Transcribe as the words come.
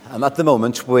At the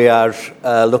moment, we are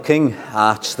looking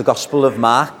at the Gospel of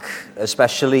Mark,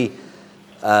 especially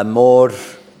more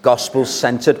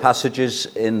Gospel-centred passages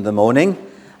in the morning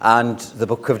and the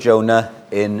book of Jonah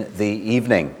in the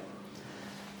evening.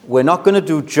 We're not going to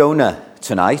do Jonah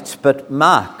tonight, but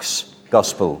Mark's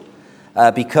Gospel,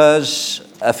 because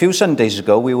a few Sundays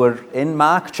ago we were in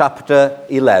Mark chapter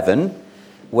 11,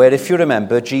 where, if you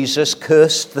remember, Jesus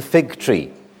cursed the fig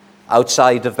tree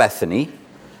outside of Bethany,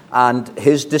 and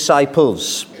his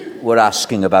disciples were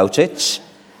asking about it.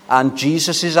 And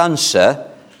Jesus' answer,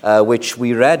 which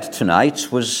we read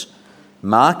tonight, was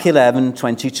Mark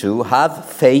 11:22, have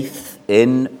faith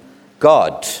in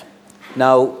God.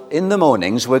 Now, in the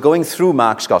mornings, we're going through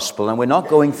Mark's Gospel, and we're not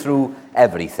going through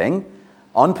everything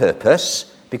on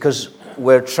purpose, because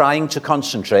we're trying to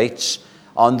concentrate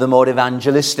on the more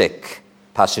evangelistic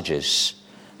passages.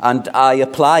 And I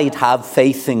applied have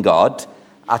faith in God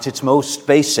at its most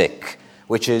basic,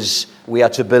 which is we are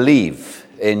to believe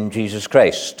in Jesus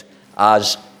Christ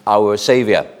as our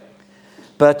Saviour.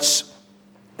 But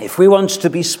if we want to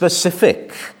be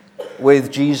specific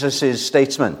with Jesus'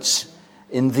 statements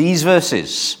in these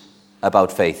verses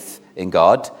about faith in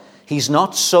God, he's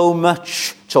not so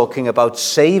much talking about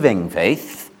saving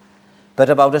faith, but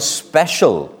about a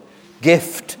special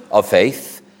gift of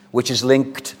faith which is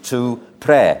linked to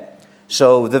prayer.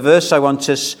 So the verse I want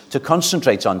us to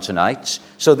concentrate on tonight,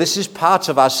 so this is part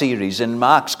of our series in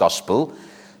Mark's Gospel,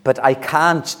 but I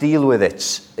can't deal with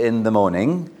it in the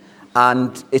morning,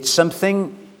 and it's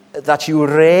something that you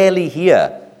rarely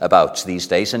hear about these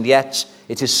days, and yet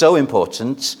it is so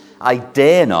important, I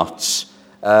dare not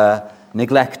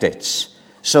neglect it.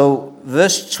 So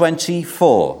verse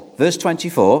 24,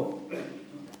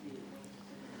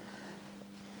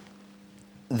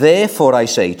 therefore I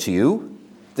say to you,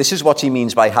 this is what he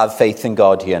means by have faith in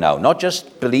God here now. Not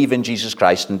just believe in Jesus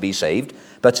Christ and be saved,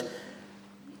 but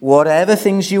whatever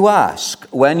things you ask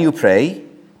when you pray,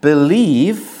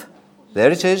 believe,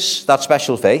 there it is, that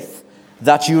special faith,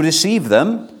 that you receive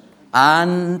them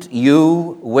and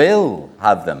you will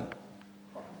have them.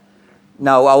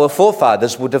 Now, our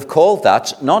forefathers would have called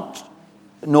that not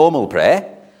normal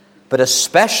prayer, but a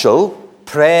special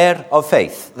prayer of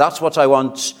faith. That's what I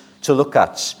want to look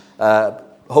at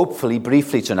hopefully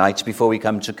briefly tonight before we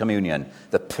come to communion.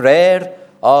 The prayer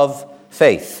of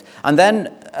faith. And then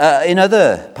in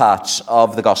other parts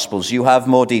of the Gospels you have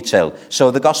more detail. So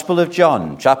the Gospel of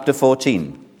John, chapter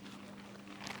 14.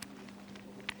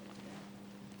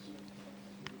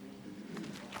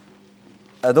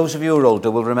 Those of you who are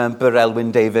older will remember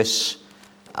Elwyn Davies,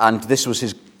 and this was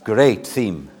his great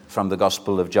theme from the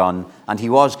Gospel of John, and he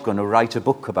was going to write a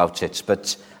book about it,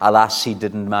 but alas, he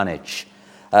didn't manage.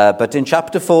 But in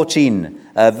chapter 14,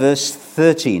 verse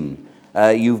 13,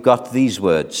 you've got these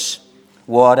words.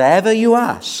 Whatever you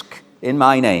ask in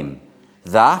my name,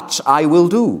 that I will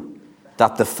do,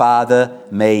 that the Father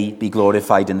may be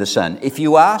glorified in the Son. If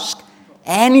you ask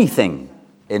anything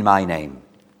in my name,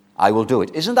 I will do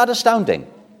it. Isn't that astounding?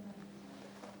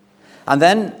 And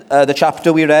then the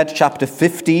chapter we read, chapter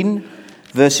 15,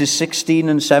 verses 16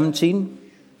 and 17.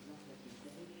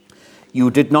 You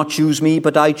did not choose me,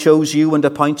 but I chose you and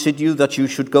appointed you that you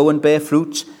should go and bear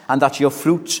fruit, and that your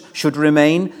fruit should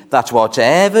remain, that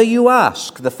whatever you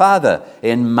ask the Father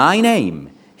in my name,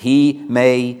 he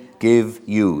may give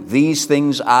you. These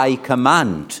things I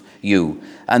command you.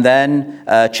 And then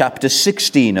chapter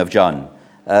 16 of John.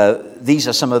 These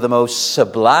are some of the most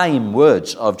sublime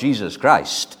words of Jesus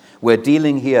Christ. We're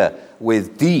dealing here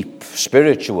with deep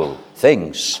spiritual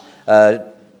things.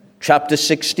 Chapter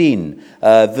 16,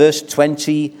 verse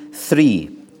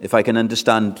 23, if I can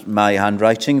understand my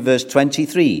handwriting, verse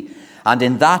 23. And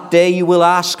in that day you will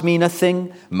ask me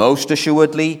nothing, most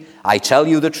assuredly, I tell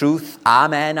you the truth,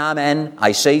 amen, amen,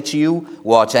 I say to you,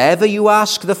 whatever you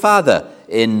ask the Father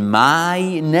in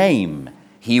my name,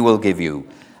 he will give you.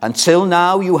 Until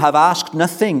now you have asked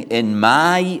nothing in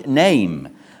my name.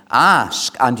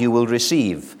 Ask and you will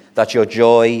receive, that your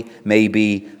joy may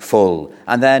be full.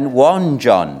 And then 1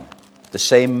 John, the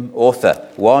same author,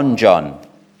 1 John,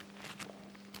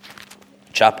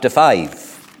 chapter 5.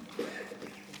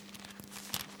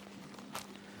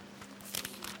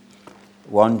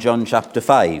 1 John chapter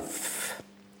 5,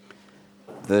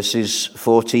 verses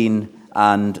 14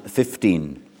 and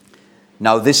 15.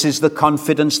 Now this is the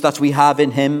confidence that we have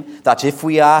in him, that if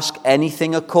we ask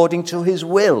anything according to his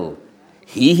will,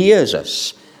 he hears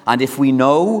us. And if we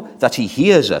know that he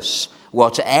hears us,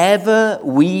 whatever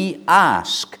we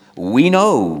ask, we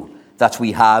know that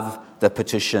we have the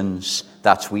petitions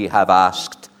that we have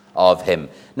asked of him.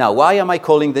 Now, why am I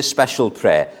calling this special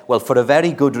prayer? Well, for a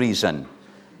very good reason.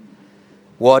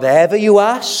 whatever you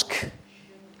ask,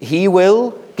 he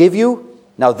will give you.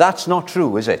 Now, that's not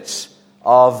true, is it,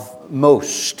 of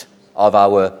most of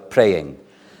our praying.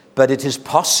 But it is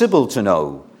possible to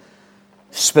know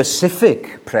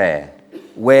specific prayer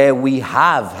where we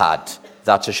have had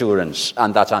that assurance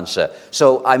and that answer.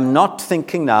 So I'm not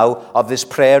thinking now of this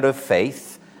prayer of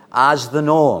faith as the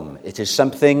norm. It is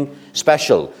something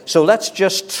special. So let's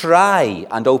just try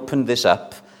and open this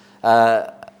up.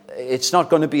 It's not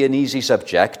going to be an easy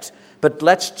subject, but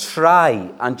let's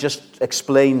try and just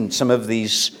explain some of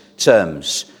these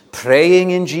terms.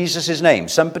 Praying in Jesus' name.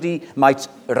 Somebody might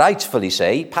rightfully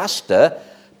say, Pastor,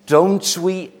 don't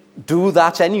we do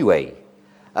that anyway?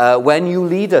 When you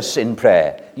lead us in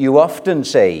prayer, you often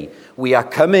say, we are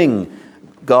coming,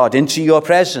 God, into your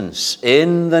presence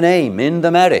in the name, in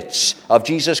the merits of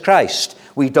Jesus Christ.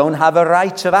 We don't have a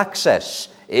right of access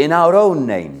in our own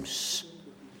names.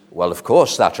 Well, of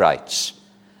course, that's right.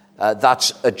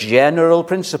 That's a general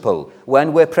principle.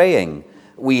 When we're praying,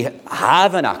 we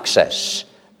have an access.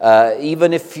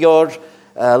 Even if you're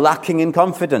lacking in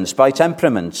confidence by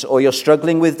temperament or you're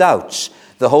struggling with doubts,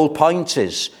 the whole point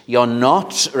is you're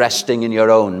not resting in your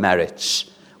own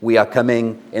merits. We are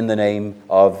coming in the name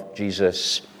of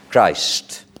Jesus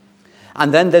Christ.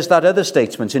 And then there's that other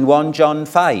statement in 1 John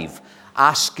 5,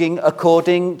 asking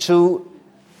according to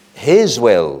his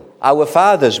will, our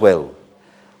Father's will.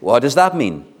 What does that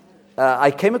mean?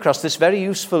 I came across this very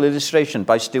useful illustration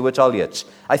by Stuart Olliott.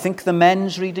 I think the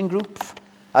men's reading group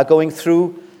are going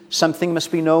through Something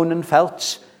Must Be Known and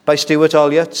Felt by Stuart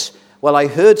Olliott. Well, I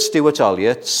heard Stuart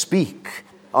Olliott speak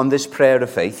on this prayer of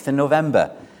faith in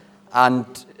November,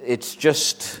 and it's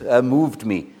just moved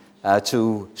me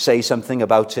to say something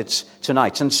about it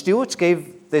tonight. And Stuart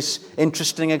gave this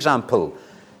interesting example.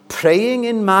 Praying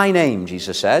in my name,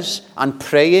 Jesus says, and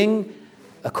praying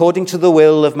according to the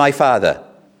will of my Father.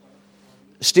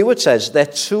 Stuart says they're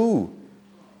two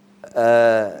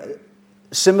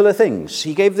similar things.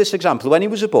 He gave this example. When he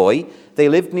was a boy, they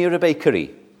lived near a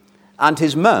bakery, and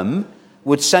his mum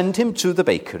would send him to the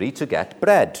bakery to get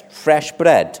bread, fresh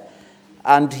bread.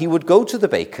 And he would go to the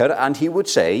baker and he would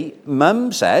say,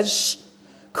 Mum says,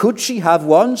 could she have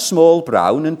 1 small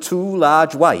brown and 2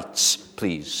 large whites,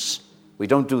 please? We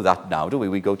don't do that now, do we?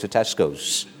 We go to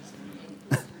Tesco's.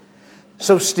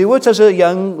 So Stuart, as a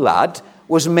young lad,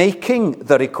 was making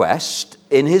the request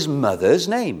in his mother's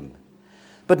name.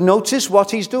 But notice what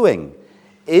he's doing.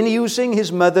 In using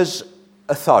his mother's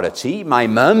authority, my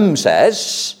mum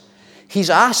says, he's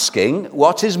asking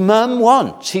what his mum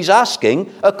wants. He's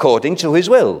asking according to his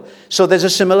will. So there's a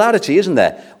similarity, isn't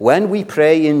there? When we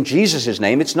pray in Jesus'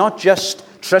 name, it's not just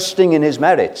trusting in his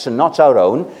merits and not our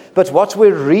own, but what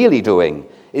we're really doing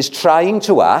is trying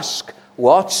to ask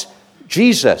what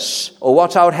Jesus or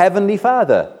what our Heavenly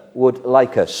Father would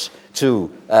like us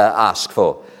to ask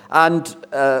for. And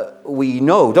we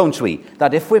know, don't we,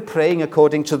 that if we're praying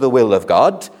according to the will of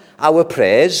God, our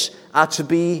prayers are to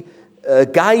be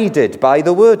guided by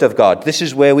the Word of God. This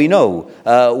is where we know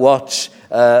what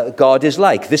God is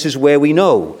like. This is where we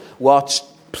know what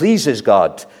pleases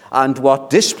God and what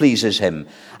displeases him.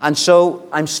 And so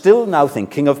I'm still now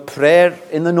thinking of prayer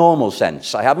in the normal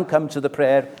sense. I haven't come to the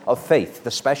prayer of faith,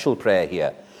 the special prayer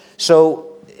here.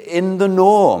 So in the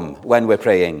norm, when we're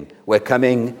praying, we're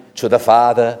coming to the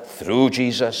Father through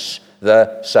Jesus,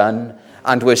 the Son,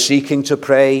 and we're seeking to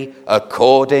pray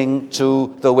according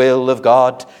to the will of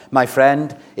God. My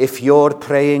friend, if you're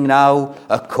praying now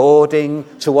according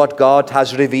to what God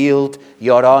has revealed,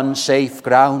 you're on safe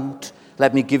ground.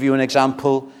 Let me give you an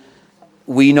example.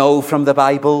 We know from the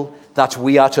Bible that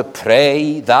we are to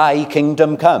pray, thy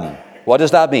kingdom come. What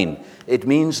does that mean? It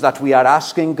means that we are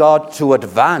asking God to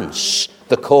advance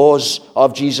the cause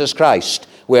of Jesus Christ.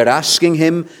 We're asking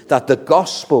him that the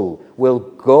gospel will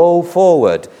go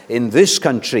forward in this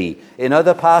country, in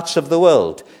other parts of the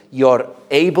world. You're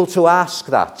able to ask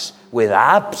that with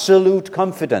absolute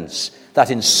confidence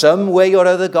that in some way or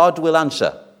other God will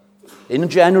answer. In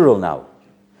general now.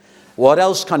 What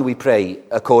else can we pray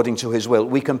according to his will?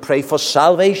 We can pray for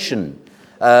salvation,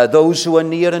 those who are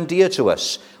near and dear to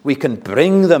us. We can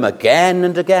bring them again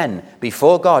and again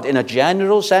before God in a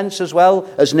general sense as well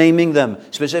as naming them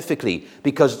specifically,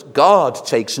 because God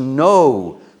takes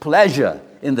no pleasure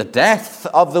in the death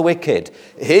of the wicked.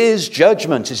 His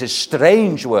judgment is his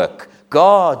strange work.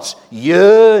 God's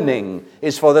yearning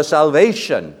is for the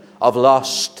salvation of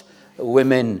lost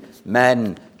women,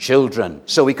 men, children.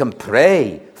 So we can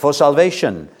pray for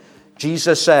salvation.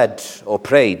 Jesus said or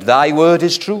prayed, thy word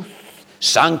is truth.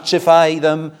 Sanctify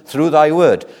them through thy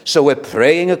word. So we're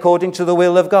praying according to the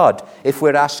will of God. If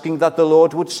we're asking that the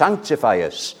Lord would sanctify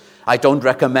us, I don't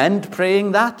recommend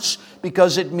praying that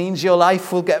because it means your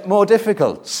life will get more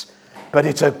difficult. But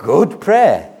it's a good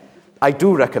prayer. I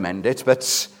do recommend it,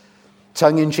 but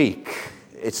tongue-in-cheek,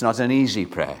 it's not an easy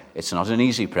prayer. It's not an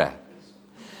easy prayer.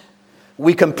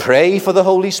 We can pray for the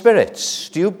Holy Spirit.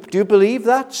 Do you believe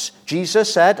that?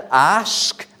 Jesus said,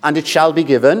 ask and it shall be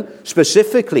given.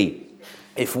 Specifically,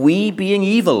 if we, being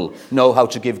evil, know how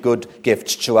to give good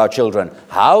gifts to our children,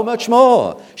 how much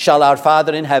more shall our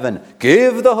Father in heaven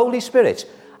give the Holy Spirit?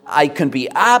 I can be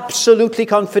absolutely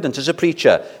confident as a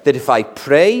preacher that if I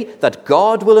pray that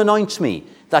God will anoint me,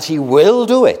 that he will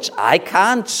do it. I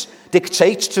can't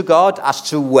dictate to God as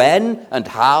to when and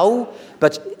how,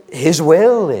 but his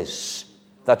will is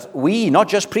that we, not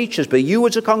just preachers, but you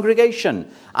as a congregation,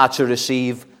 are to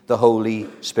receive the Holy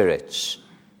Spirit.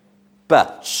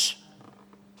 But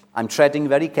I'm treading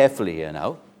very carefully here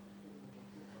now.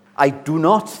 I do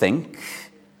not think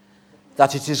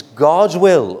that it is God's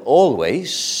will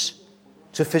always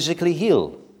to physically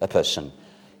heal a person.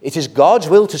 It is God's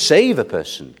will to save a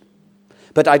person.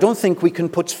 But I don't think we can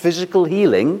put physical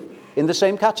healing in the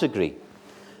same category.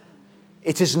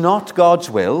 It is not God's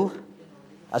will,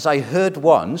 as I heard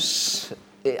once,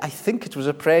 I think it was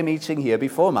a prayer meeting here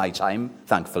before my time,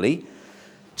 thankfully,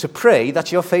 to pray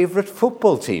that your favourite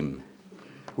football team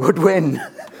would win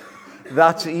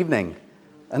that evening,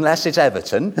 unless it's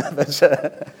Everton. But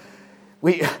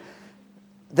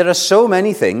there are so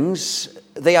many things,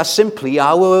 they are simply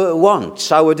our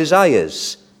wants, our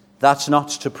desires. That's not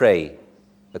to pray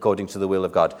according to the will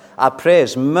of God. Our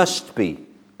prayers must be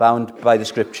bound by the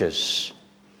Scriptures.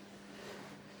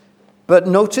 But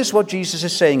notice what Jesus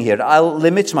is saying here. I'll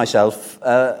limit myself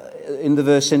in the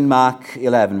verse in Mark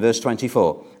 11, verse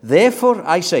 24. Therefore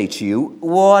I say to you,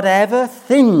 whatever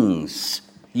things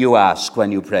you ask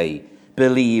when you pray,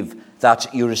 believe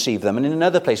that you receive them. And in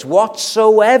another place,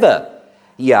 whatsoever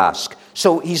ye ask.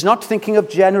 So he's not thinking of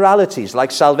generalities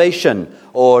like salvation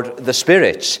or the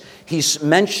Spirit. He's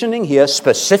mentioning here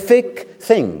specific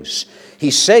things.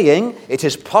 He's saying it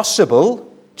is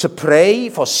possible to pray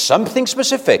for something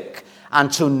specific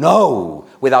and to know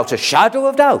without a shadow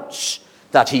of doubt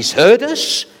that he's heard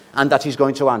us and that he's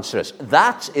going to answer us.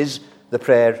 That is the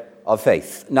prayer of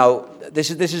faith. Now,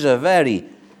 this is a very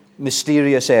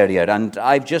mysterious area, and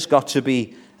I've just got to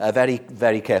be very,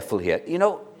 very careful here. You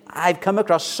know, I've come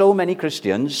across so many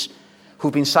Christians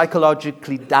who've been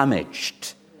psychologically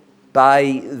damaged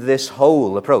by this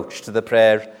whole approach to the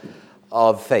prayer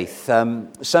of faith.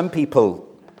 Some people,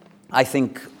 I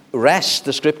think, wrest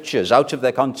the Scriptures out of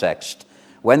their context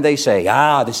when they say,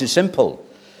 this is simple.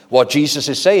 What Jesus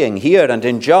is saying here and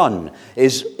in John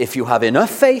is, if you have enough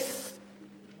faith,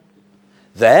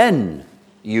 then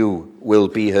you will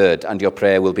be heard and your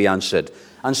prayer will be answered.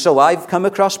 And so I've come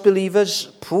across believers,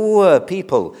 poor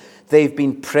people. They've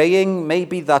been praying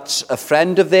maybe that a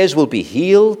friend of theirs will be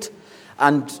healed,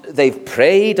 and they've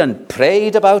prayed and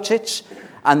prayed about it,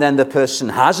 and then the person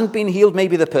hasn't been healed.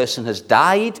 Maybe the person has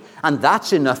died, and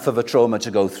that's enough of a trauma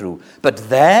to go through. But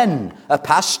then a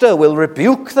pastor will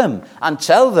rebuke them and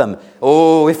tell them,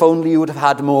 if only you would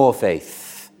have had more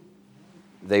faith,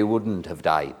 they wouldn't have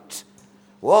died.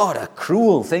 What a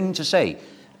cruel thing to say.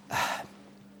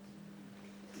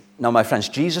 Now, my friends,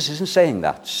 Jesus isn't saying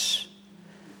that.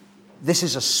 This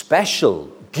is a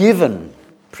special, given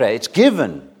prayer. It's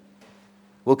given.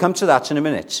 We'll come to that in a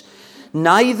minute.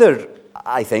 Neither,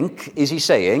 I think, is he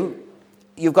saying,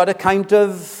 you've got to kind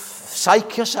of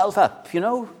psych yourself up, you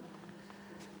know?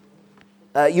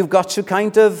 You've got to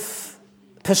kind of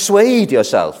persuade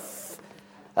yourself.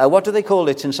 What do they call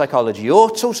it in psychology?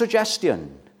 Autosuggestion.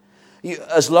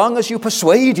 As long as you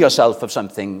persuade yourself of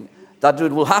something that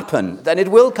it will happen, then it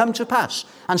will come to pass.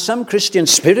 And some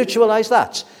Christians spiritualize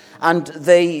that. And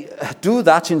they do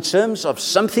that in terms of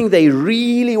something they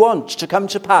really want to come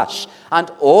to pass.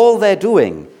 And all they're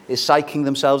doing is psyching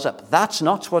themselves up. That's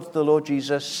not what the Lord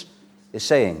Jesus is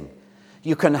saying.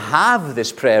 You can have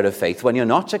this prayer of faith when you're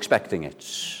not expecting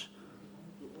it.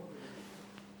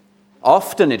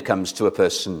 Often it comes to a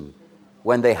person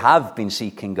when they have been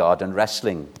seeking God and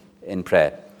wrestling in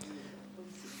prayer.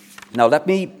 Now, let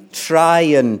me try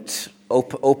and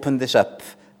open this up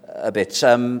a bit.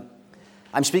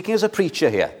 I'm speaking as a preacher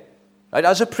here. Right?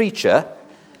 As a preacher,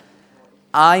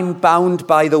 I'm bound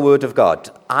by the Word of God.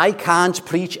 I can't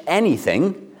preach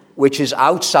anything which is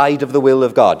outside of the will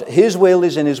of God. His will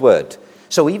is in His Word.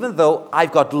 So even though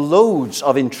I've got loads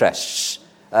of interests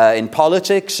in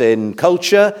politics, in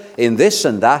culture, in this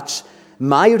and that,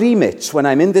 my remit when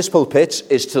I'm in this pulpit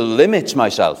is to limit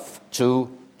myself to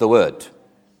the Word.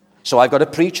 So I've got to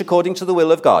preach according to the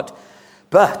will of God.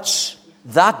 But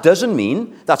that doesn't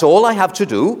mean that all I have to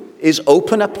do is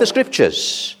open up the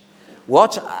Scriptures.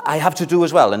 what I have to do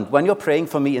as well, and when you're praying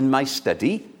for me in my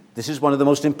study, this is one of the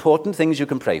most important things you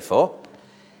can pray for.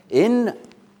 In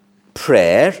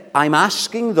prayer, I'm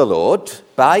asking the Lord,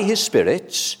 by his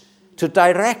Spirit, to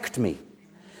direct me.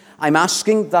 I'm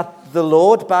asking that the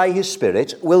Lord, by his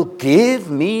Spirit, will give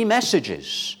me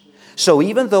messages. So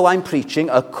even though I'm preaching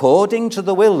according to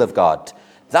the will of God,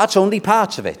 that's only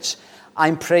part of it.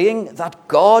 I'm praying that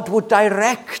God would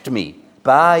direct me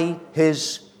by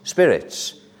his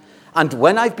Spirit. And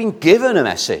when I've been given a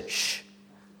message,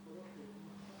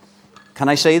 can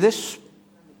I say this?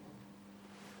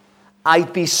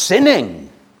 I'd be sinning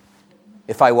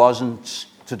if I wasn't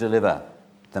to deliver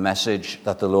the message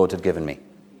that the Lord had given me.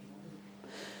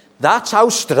 That's how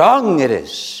strong it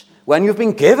is when you've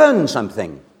been given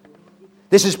something.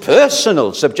 This is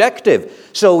personal, subjective.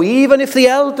 So even if the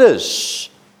elders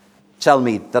tell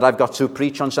me that I've got to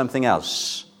preach on something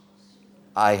else,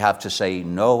 I have to say,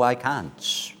 no, I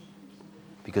can't.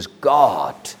 Because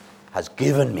God has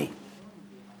given me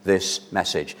this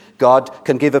message. God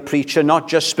can give a preacher not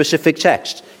just specific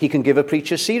texts. He can give a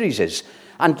preacher series.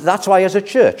 And that's why as a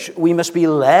church, we must be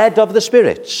led of the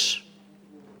Spirit.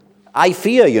 I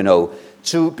fear,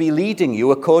 to be leading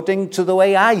you according to the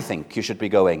way I think you should be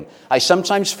going. I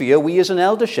sometimes fear we as an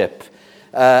eldership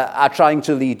are trying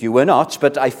to lead you. We're not,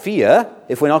 but I fear,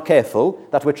 if we're not careful,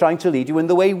 that we're trying to lead you in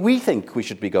the way we think we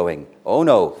should be going. Oh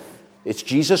no, it's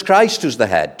Jesus Christ who's the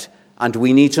head, and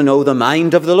we need to know the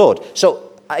mind of the Lord.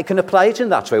 So I can apply it in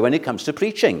that way when it comes to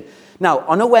preaching. Now,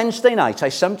 on a Wednesday night, I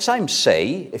sometimes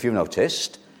say, if you've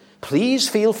noticed, please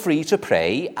feel free to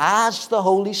pray as the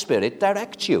Holy Spirit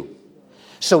directs you.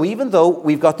 So even though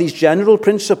we've got these general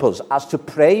principles as to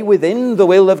pray within the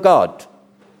will of God,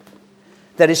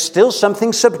 there is still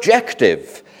something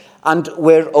subjective, and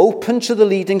we're open to the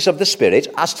leadings of the Spirit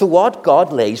as to what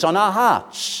God lays on our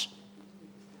hearts.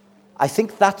 I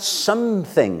think that's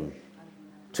something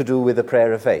to do with the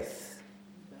prayer of faith.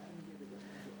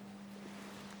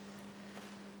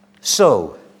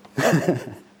 So,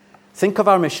 think of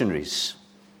our missionaries.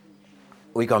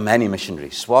 We've got many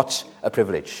missionaries. What a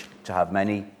privilege to have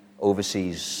many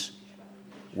overseas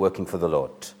working for the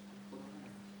Lord.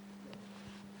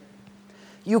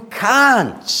 You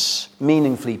can't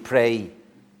meaningfully pray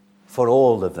for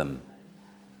all of them.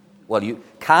 Well, you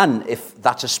can if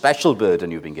that's a special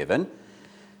burden you've been given.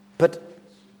 But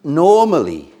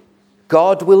normally,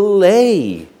 God will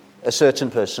lay a certain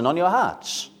person on your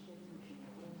hearts.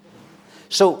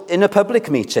 So in a public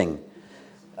meeting,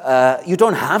 you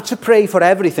don't have to pray for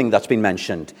everything that's been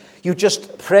mentioned. You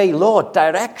just pray, Lord,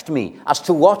 direct me as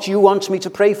to what you want me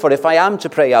to pray for if I am to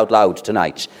pray out loud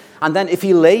tonight. And then if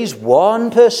he lays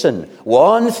one person,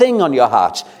 one thing on your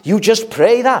heart, you just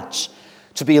pray that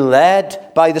to be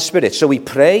led by the Spirit. So we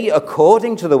pray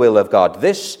according to the will of God.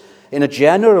 This, in a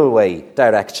general way,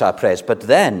 directs our prayers. But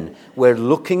then we're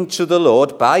looking to the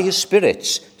Lord by his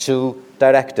Spirit to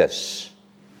direct us.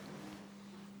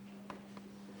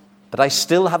 But I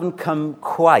still haven't come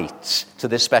quite to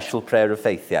this special prayer of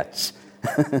faith yet.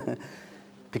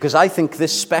 Because I think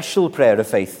this special prayer of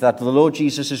faith that the Lord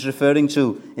Jesus is referring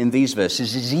to in these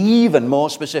verses is even more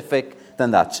specific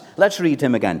than that. Let's read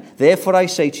him again. Therefore I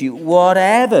say to you,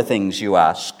 whatever things you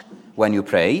ask when you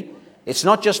pray, it's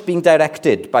not just being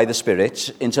directed by the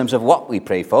Spirit in terms of what we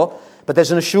pray for, but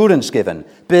there's an assurance given.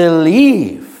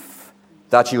 Believe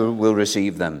that you will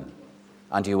receive them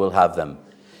and you will have them.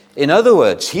 In other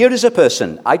words, here is a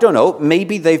person, I don't know,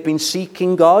 maybe they've been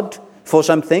seeking God for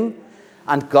something,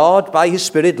 and God, by his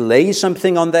Spirit, lays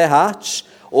something on their hearts,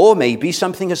 or maybe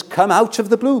something has come out of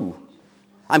the blue.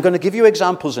 I'm going to give you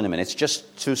examples in a minute,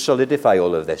 just to solidify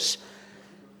all of this.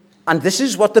 And this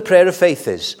is what the prayer of faith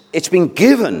is. It's been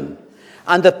given,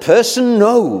 and the person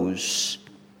knows,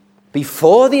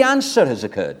 before the answer has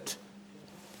occurred,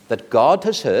 that God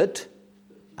has heard,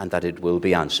 and that it will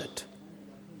be answered.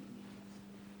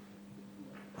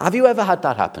 Have you ever had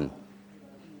that happen?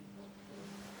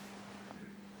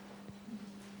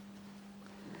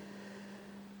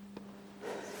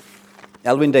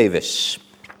 Elwyn Davis.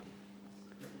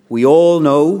 We all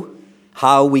know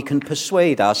how we can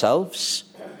persuade ourselves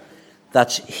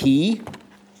that he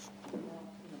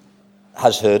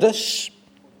has heard us,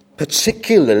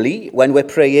 particularly when we're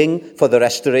praying for the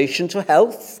restoration to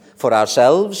health for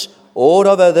ourselves or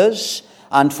of others,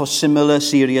 and for similar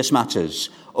serious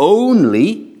matters,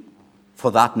 only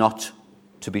for that not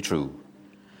to be true.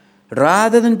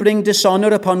 Rather than bring dishonor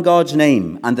upon God's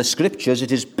name and the Scriptures,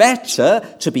 it is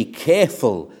better to be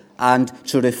careful and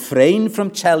to refrain from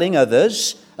telling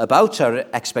others about our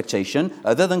expectation,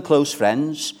 other than close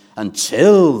friends,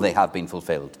 until they have been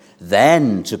fulfilled,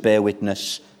 then to bear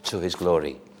witness to his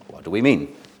glory. What do we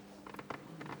mean?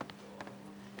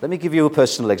 Let me give you a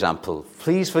personal example.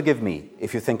 Please forgive me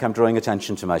if you think I'm drawing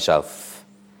attention to myself.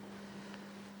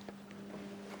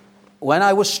 When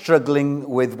I was struggling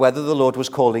with whether the Lord was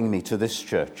calling me to this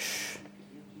church,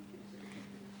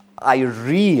 I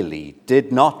really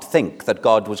did not think that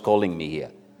God was calling me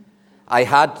here. I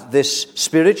had this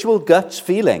spiritual gut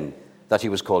feeling that he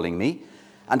was calling me,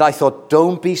 and I thought,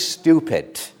 don't be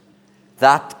stupid.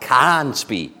 That can't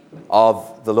be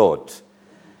of the Lord.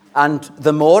 And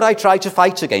the more I tried to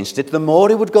fight against it, the more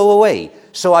it would go away.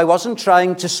 So I wasn't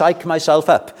trying to psych myself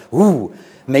up. Ooh,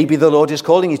 maybe the Lord is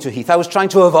calling you to Heath. I was trying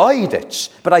to avoid it,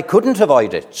 but I couldn't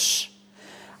avoid it.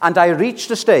 And I reached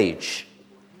a stage,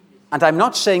 and I'm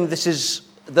not saying this is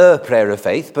the prayer of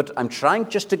faith, but I'm trying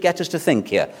just to get us to think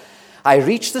here. I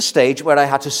reached the stage where I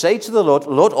had to say to the Lord,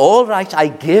 Lord, all right, I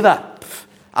give up.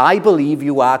 I believe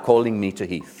you are calling me to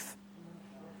Heath.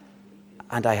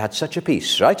 And I had such a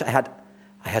peace, right?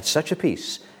 I had such a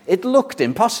peace. It looked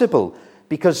impossible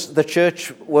because the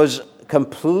church was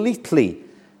completely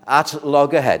at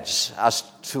loggerheads as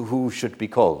to who should be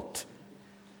called.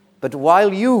 But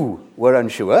while you were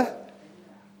unsure,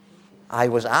 I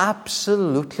was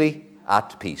absolutely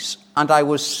at peace. And I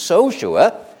was so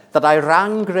sure that I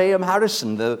rang Graham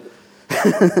Harrison,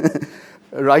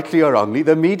 rightly or wrongly,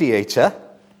 the mediator,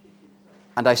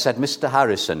 and I said, Mr.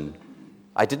 Harrison,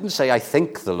 I didn't say I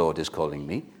think the Lord is calling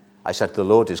me. I said, the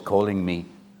Lord is calling me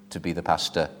to be the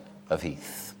pastor of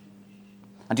Heath.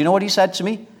 And do you know what he said to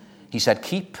me? He said,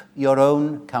 keep your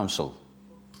own counsel.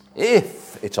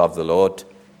 If it's of the Lord,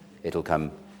 it'll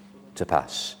come to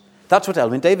pass. That's what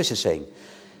Elwyn Davis is saying.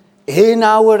 In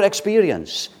our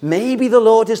experience, maybe the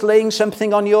Lord is laying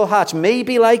something on your heart.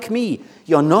 Maybe, like me,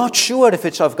 you're not sure if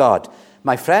it's of God.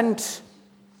 My friend,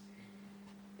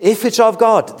 if it's of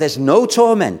God, there's no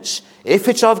torment. If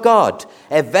it's of God,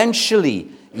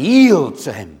 eventually yield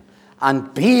to him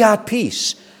and be at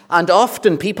peace. And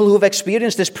often people who've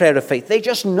experienced this prayer of faith, they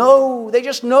just know.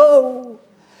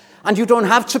 And you don't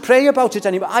have to pray about it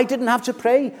anymore. I didn't have to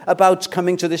pray about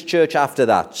coming to this church after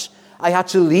that. I had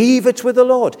to leave it with the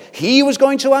Lord. He was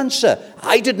going to answer.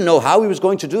 I didn't know how he was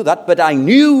going to do that, but I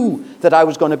knew that I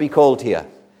was going to be called here,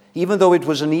 even though it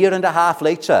was a year and a half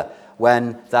later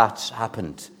when that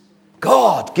happened.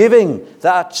 God giving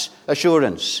that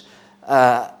assurance.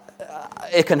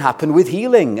 It can happen with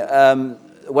healing.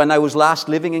 When I was last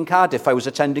living in Cardiff, I was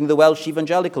attending the Welsh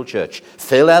Evangelical Church.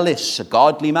 Phil Ellis, a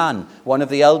godly man, one of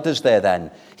the elders there then,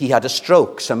 he had a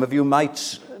stroke. Some of you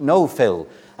might know Phil.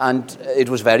 And it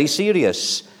was very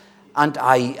serious. And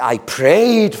I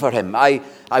prayed for him. I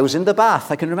was in the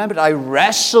bath. I can remember it. I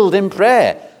wrestled in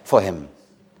prayer for him.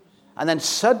 And then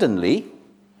suddenly,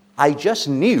 I just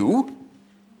knew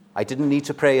I didn't need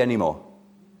to pray anymore.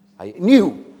 I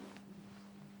knew.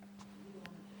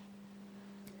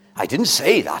 I didn't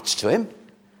say that to him.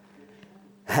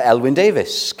 Elwyn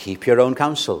Davis, keep your own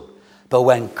counsel. But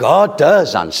when God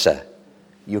does answer,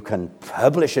 you can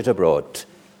publish it abroad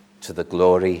to the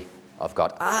glory of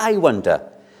God. I wonder,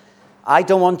 I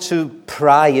don't want to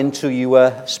pry into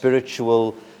your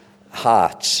spiritual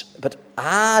hearts, but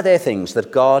are there things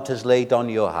that God has laid on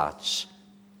your hearts?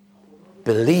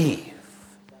 Believe.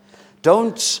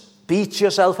 Don't beat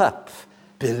yourself up.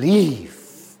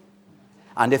 Believe.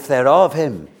 And if they're of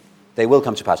him, they will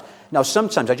come to pass. Now,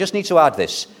 sometimes, I just need to add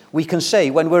this. We can say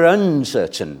when we're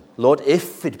uncertain, Lord,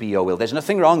 if it be your will. There's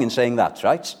nothing wrong in saying that,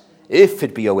 right? If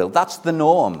it be your will. That's the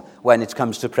norm when it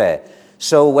comes to prayer.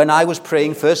 So when I was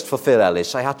praying first for Phil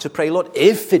Ellis, I had to pray, Lord,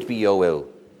 if it be your will,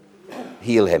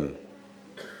 heal him.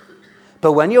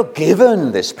 But when you're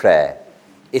given this prayer,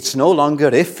 it's no longer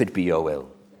if it be your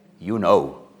will. You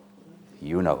know.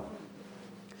 You know.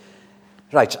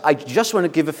 Right, I just want to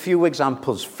give a few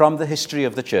examples from the history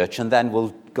of the church, and then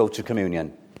we'll go to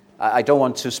communion. I don't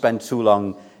want to spend too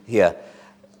long here.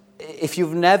 If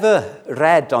you've never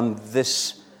read on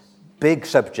this big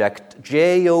subject,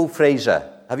 J.O.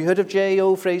 Fraser. Have you heard of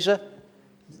J.O. Fraser?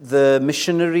 The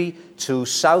missionary to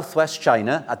southwest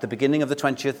China at the beginning of the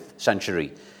 20th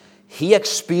century. He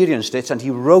experienced it and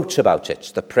he wrote about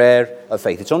it, the prayer of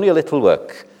faith. It's only a little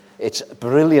work. It's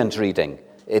brilliant reading.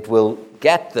 It will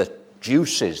get the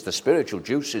juices, the spiritual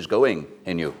juices going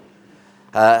in you.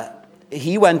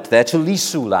 He went there to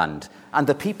Lisu land, and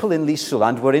the people in Lisu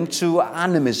land were into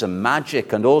animism,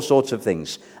 magic, and all sorts of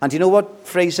things. And you know what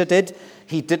Fraser did?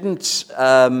 He didn't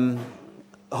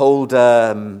hold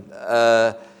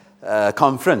a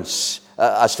conference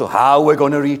as to how we're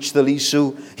going to reach the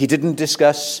Lisu. He didn't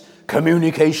discuss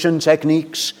communication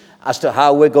techniques as to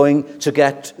how we're going to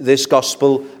get this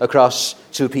gospel across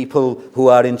to people who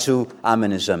are into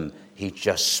animism. He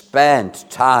just spent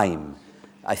time,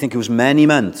 I think it was many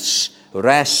months,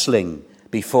 wrestling,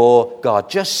 before God,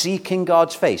 just seeking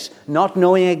God's face, not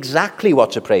knowing exactly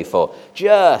what to pray for,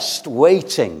 just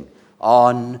waiting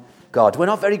on God. We're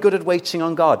not very good at waiting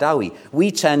on God, are we?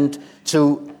 We tend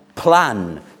to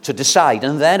plan, to decide,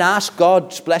 and then ask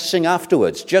God's blessing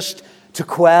afterwards, just to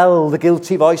quell the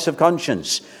guilty voice of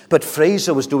conscience. But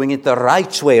Fraser was doing it the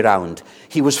right way round.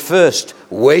 He was first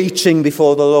waiting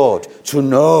before the Lord to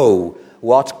know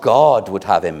what God would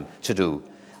have him to do.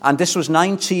 And this was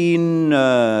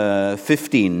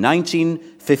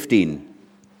 1915.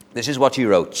 This is what he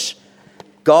wrote.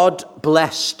 God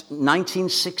blessed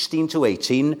 1916 to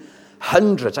 18,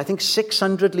 hundreds, I think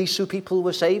 600 Lisu people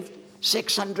were saved.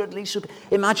 600 Lisu.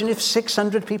 Imagine if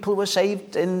 600 people were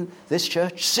saved in this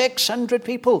church. 600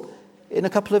 people in a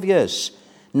couple of years.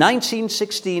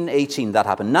 1916-18, that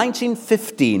happened.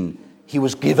 1915, he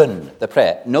was given the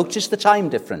prayer. Notice the time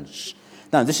difference.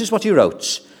 Now, this is what he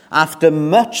wrote. After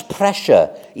much pressure,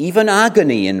 even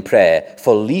agony in prayer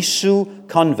for Lisu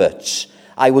converts,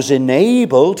 I was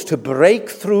enabled to break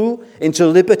through into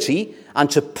liberty and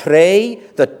to pray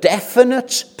the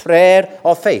definite prayer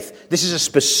of faith. This is a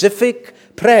specific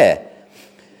prayer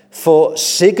for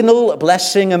signal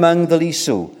blessing among the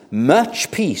Lisu,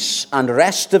 much peace and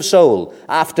rest of soul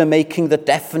after making the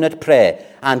definite prayer,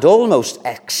 and almost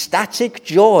ecstatic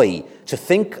joy to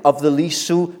think of the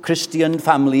Lisu Christian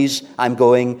families I'm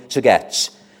going to get.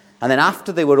 And then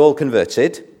after they were all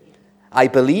converted, I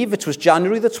believe it was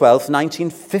January the 12th,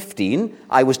 1915,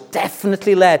 I was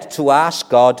definitely led to ask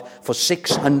God for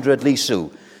 600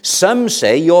 Lisu. Some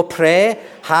say your prayer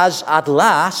has at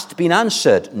last been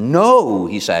answered. No,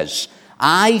 he says.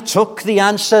 I took the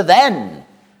answer then,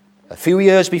 a few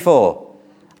years before.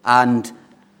 And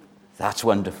that's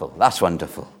wonderful. That's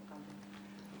wonderful.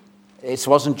 It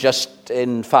wasn't just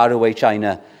in faraway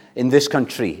China. In this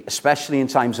country, especially in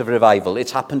times of revival,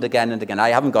 it's happened again and again. I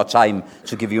haven't got time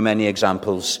to give you many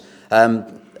examples.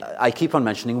 I keep on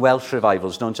mentioning Welsh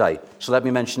revivals, don't I? So let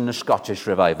me mention the Scottish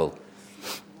revival.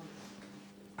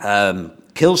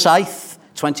 Kilsyth,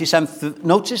 27th.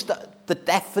 Notice the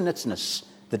definiteness,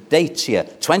 the date here.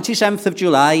 27th of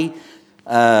July,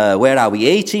 where are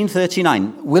we?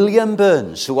 1839. William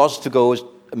Burns, who was to go as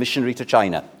a missionary to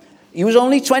China. He was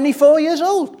only 24 years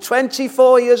old.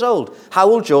 24 years old.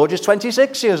 Howell George is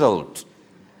 26 years old.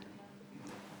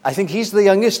 I think he's the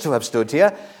youngest to have stood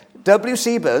here.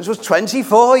 W.C. Burns was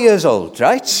 24 years old,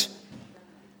 right?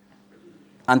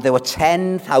 And there were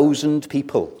 10,000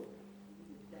 people.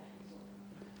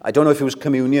 I don't know if it was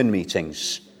communion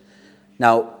meetings.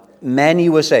 Now, many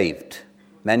were saved.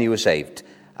 Many were saved.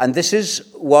 And this is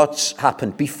what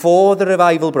happened before the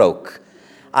revival broke.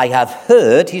 I have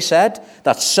heard, he said,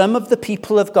 that some of the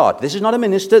people of God, this is not a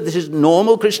minister, this is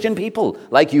normal Christian people,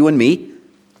 like you and me,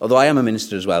 although I am a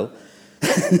minister as well,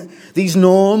 these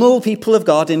normal people of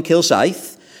God in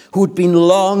Kilsyth, who'd been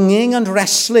longing and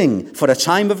wrestling for a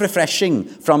time of refreshing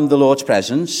from the Lord's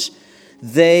presence,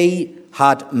 they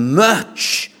had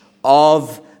much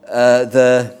of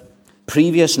the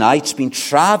previous nights been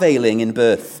travailing in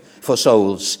birth for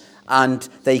souls, and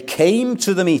they came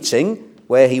to the meeting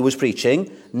where he was preaching,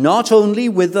 not only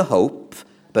with the hope,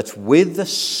 but with the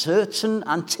certain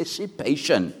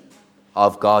anticipation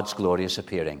of God's glorious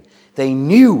appearing. They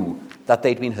knew that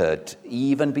they'd been heard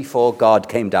even before God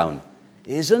came down.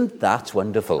 Isn't that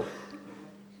wonderful?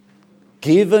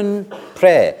 Given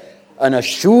prayer, an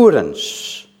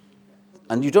assurance,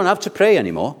 and you don't have to pray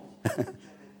anymore.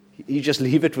 You just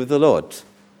leave it with the Lord.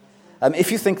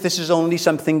 If you think this is only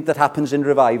something that happens in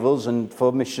revivals and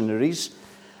for missionaries,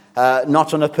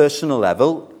 not on a personal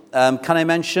level, can I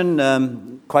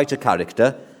mention quite a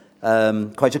character,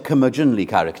 quite a curmudgeonly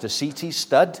character, C.T.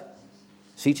 Studd.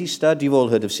 C.T. Studd, you've all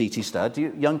heard of C.T. Studd.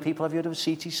 Young people, have you heard of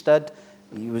C.T. Studd?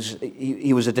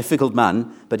 He was a difficult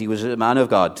man, but he was a man of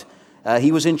God.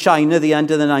 He was in China at the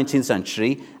end of the 19th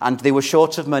century, and they were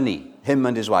short of money, him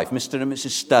and his wife, Mr. and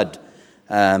Mrs. Studd.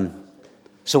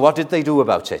 So what did they do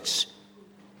about it?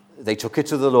 They took it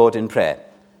to the Lord in prayer.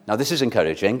 Now, this is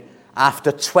encouraging.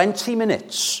 After 20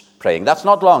 minutes praying, that's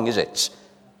not long, is it?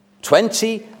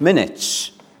 20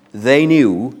 minutes, they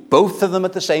knew, both of them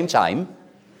at the same time,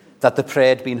 that the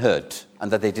prayer had been heard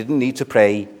and that they didn't need to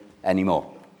pray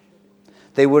anymore.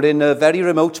 They were in a very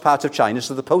remote part of China,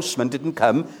 so the postman didn't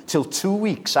come till 2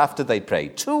 weeks after they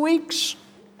prayed. 2 weeks!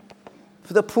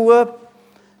 For the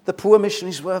poor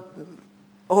missionaries were,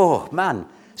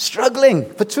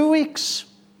 struggling for 2 weeks.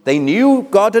 They knew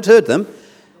God had heard them,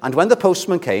 and when the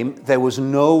postman came, there was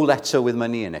no letter with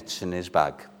money in it in his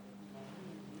bag.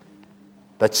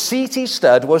 But C.T.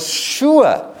 Studd was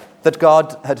sure that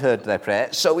God had heard their prayer,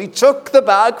 so he took the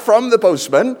bag from the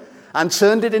postman and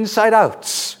turned it inside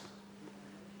out.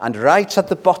 And right at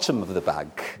the bottom of the bag,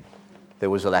 there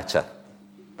was a letter.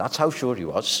 That's how sure he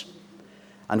was.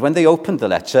 And when they opened the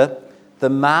letter, the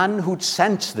man who'd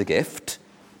sent the gift,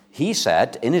 he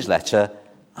said in his letter,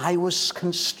 "I was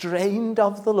constrained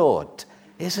of the Lord."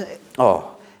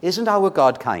 Isn't our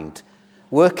God kind?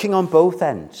 Working on both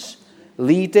ends,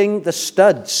 leading the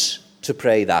studs to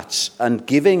pray that and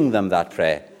giving them that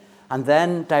prayer, and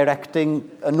then directing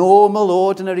a normal,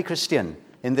 ordinary Christian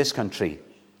in this country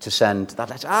to send that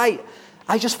letter.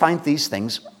 I just find these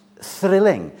things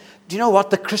thrilling. Do you know what?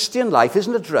 The Christian life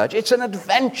isn't a drudge. It's an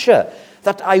adventure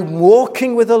that I'm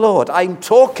walking with the Lord. I'm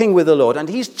talking with the Lord, and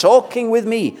he's talking with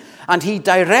me, and he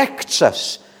directs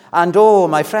us. And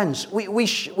my friends, we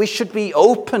should be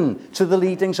open to the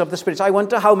leadings of the Spirit. I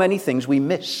wonder how many things we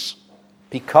miss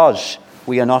because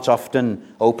we are not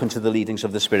often open to the leadings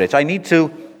of the Spirit. I need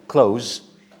to close.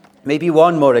 Maybe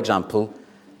one more example.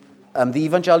 The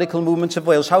Evangelical Movement of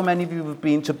Wales. How many of you have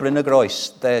been to Bryn y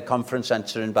Groes, their conference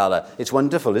centre in Bala? It's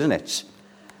wonderful, isn't it?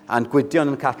 And Gwydion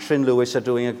and Catherine Lewis are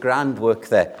doing a grand work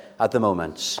there at the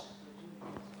moment.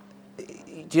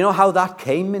 Do you know how that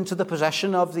came into the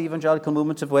possession of the Evangelical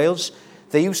Movement of Wales?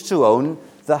 They used to own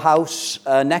the house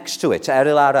next to it,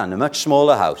 Eryl Aran, a much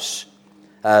smaller house.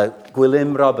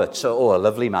 Gwilym Roberts, a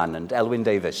lovely man, and Elwyn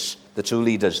Davies, the two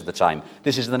leaders at the time.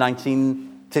 This is the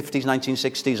 1950s,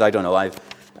 1960s, I don't know.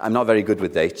 I'm not very good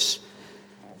with dates.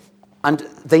 And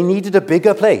they needed a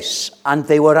bigger place, and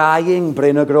they were eyeing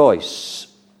Bryn y Groes.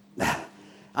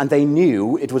 And they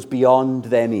knew it was beyond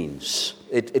their means.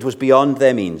 It was beyond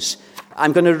their means.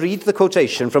 I'm going to read the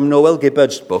quotation from Noel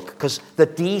Gibbard's book, because the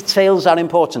details are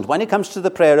important. When it comes to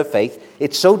the prayer of faith,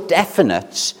 it's so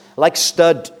definite, like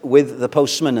stud with the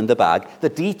postman and the bag. The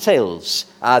details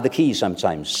are the key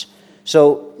sometimes.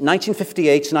 So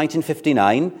 1958 to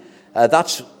 1959,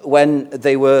 that's when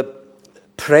they were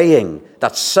praying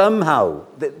that somehow,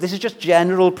 this is just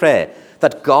general prayer,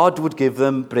 that God would give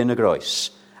them Bryn y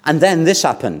Groes. And then this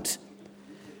happened.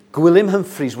 Gwilym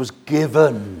Humphreys was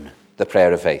given the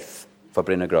prayer of faith for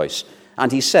Bryn y Groes.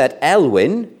 And he said,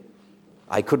 Elwyn,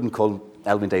 I couldn't call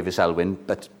Elwyn Davies Elwyn,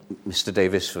 but Mr.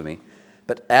 Davies for me.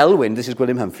 But Elwyn, this is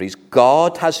Gwilym Humphreys,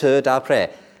 God has heard our prayer.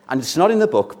 And it's not in the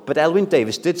book, but Elwyn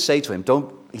Davies did say to him,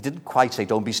 he didn't quite say,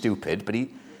 don't be stupid, but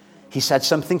he said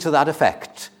something to that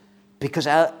effect. Because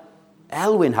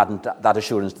Elwyn hadn't that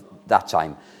assurance that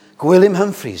time. Gwilym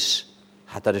Humphreys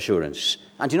had that assurance.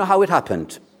 And you know how it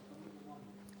happened?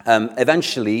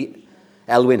 Eventually,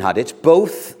 Elwyn had it.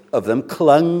 Both of them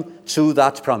clung to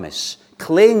that promise.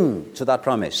 Cling to that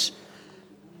promise.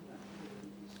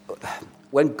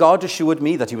 When God assured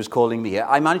me that he was calling me here,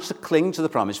 I managed to cling to the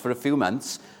promise for a few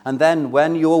months. And then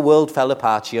when your world fell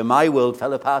apart here, my world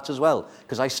fell apart as well,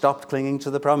 because I stopped clinging to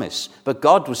the promise. But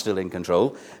God was still in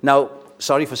control. Now,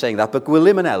 sorry for saying that, but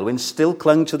Gwilym and Elwyn still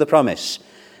clung to the promise.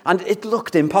 And it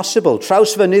looked impossible.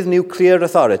 Trawsfynydd Nuclear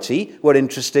Authority were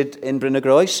interested in Bryn y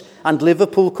Groes, and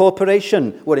Liverpool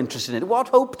Corporation were interested in it. What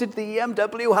hope did the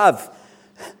EMW have?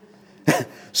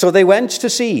 So they went to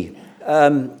see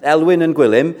Elwyn and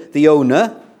Gwilym, the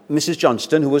owner, Mrs.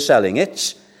 Johnston, who was selling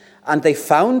it, and they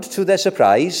found, to their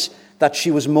surprise, that she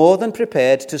was more than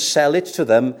prepared to sell it to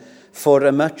them for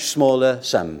a much smaller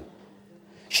sum.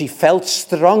 She felt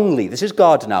strongly, this is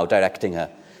God now directing her,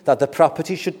 that the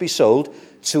property should be sold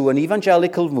to an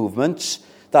evangelical movement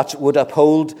that would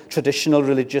uphold traditional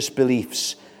religious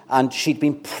beliefs. And she'd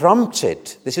been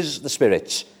prompted, this is the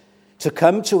Spirit, to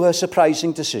come to her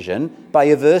surprising decision by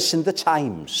a verse in the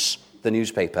Times, the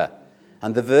newspaper.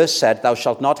 And the verse said, "Thou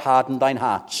shalt not harden thine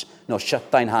heart, nor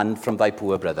shut thine hand from thy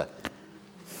poor brother."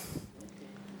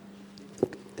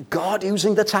 God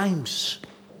using the Times.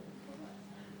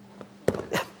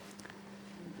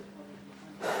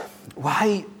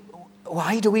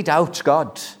 Why do we doubt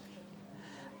God?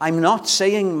 I'm not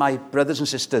saying, my brothers and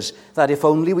sisters, that if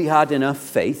only we had enough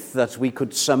faith that we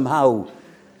could somehow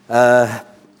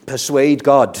persuade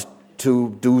God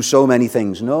to do so many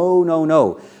things.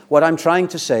 No. What I'm trying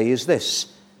to say is this: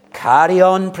 carry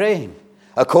on praying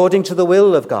according to the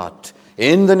will of God,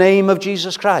 in the name of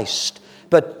Jesus Christ.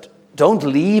 But don't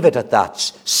leave it at that.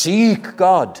 Seek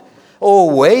God,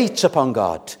 or wait upon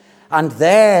God, and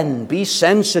then be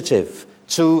sensitive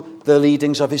to the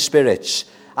leadings of his Spirit.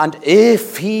 And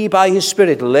if he, by his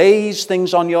Spirit, lays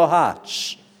things on your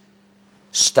hearts,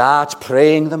 start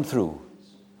praying them through.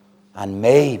 And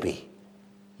maybe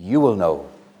you will know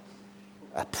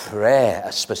a prayer,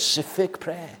 a specific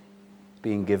prayer,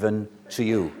 being given to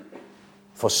you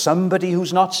for somebody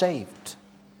who's not saved,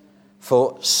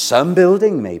 for some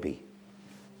building maybe.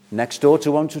 Next door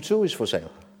to 122 is for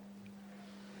sale.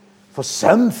 For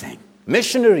something.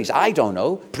 Missionaries, I don't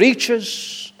know.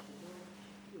 Preachers.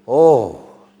 Oh,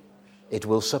 it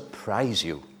will surprise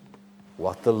you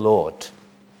what the Lord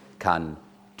can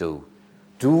do.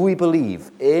 Do we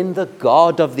believe in the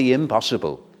God of the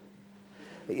impossible?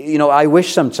 You know, I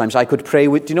wish sometimes I could pray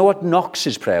with... Do you know what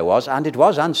Knox's prayer was? And it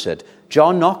was answered.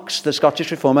 John Knox, the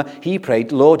Scottish reformer, he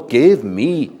prayed, Lord, give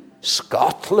me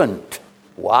Scotland.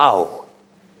 Wow.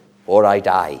 Or I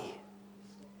die.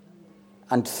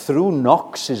 And through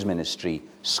Knox's ministry,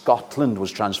 Scotland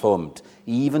was transformed.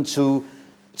 Even to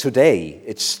today,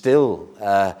 it's still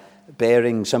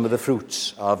bearing some of the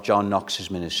fruits of John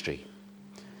Knox's ministry.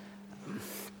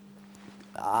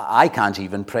 I can't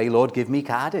even pray, Lord, give me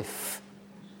Cardiff.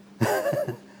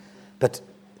 But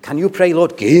can you pray,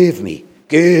 Lord, give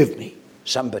me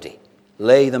somebody.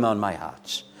 Lay them on my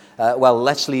heart. Well,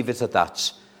 let's leave it at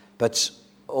that. But,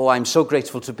 I'm so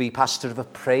grateful to be pastor of a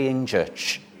praying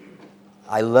church.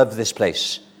 I love this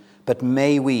place. But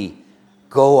may we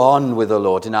go on with the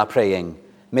Lord in our praying.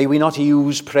 May we not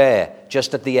use prayer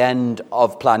just at the end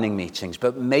of planning meetings,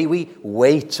 but may we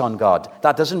wait on God.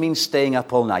 That doesn't mean staying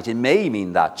up all night. It may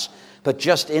mean that. But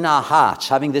just in our hearts,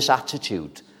 having this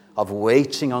attitude of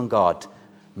waiting on God.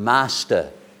 Master,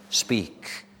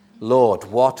 speak. Lord,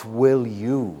 what will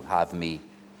you have me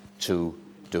to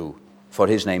do? For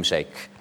his name's sake.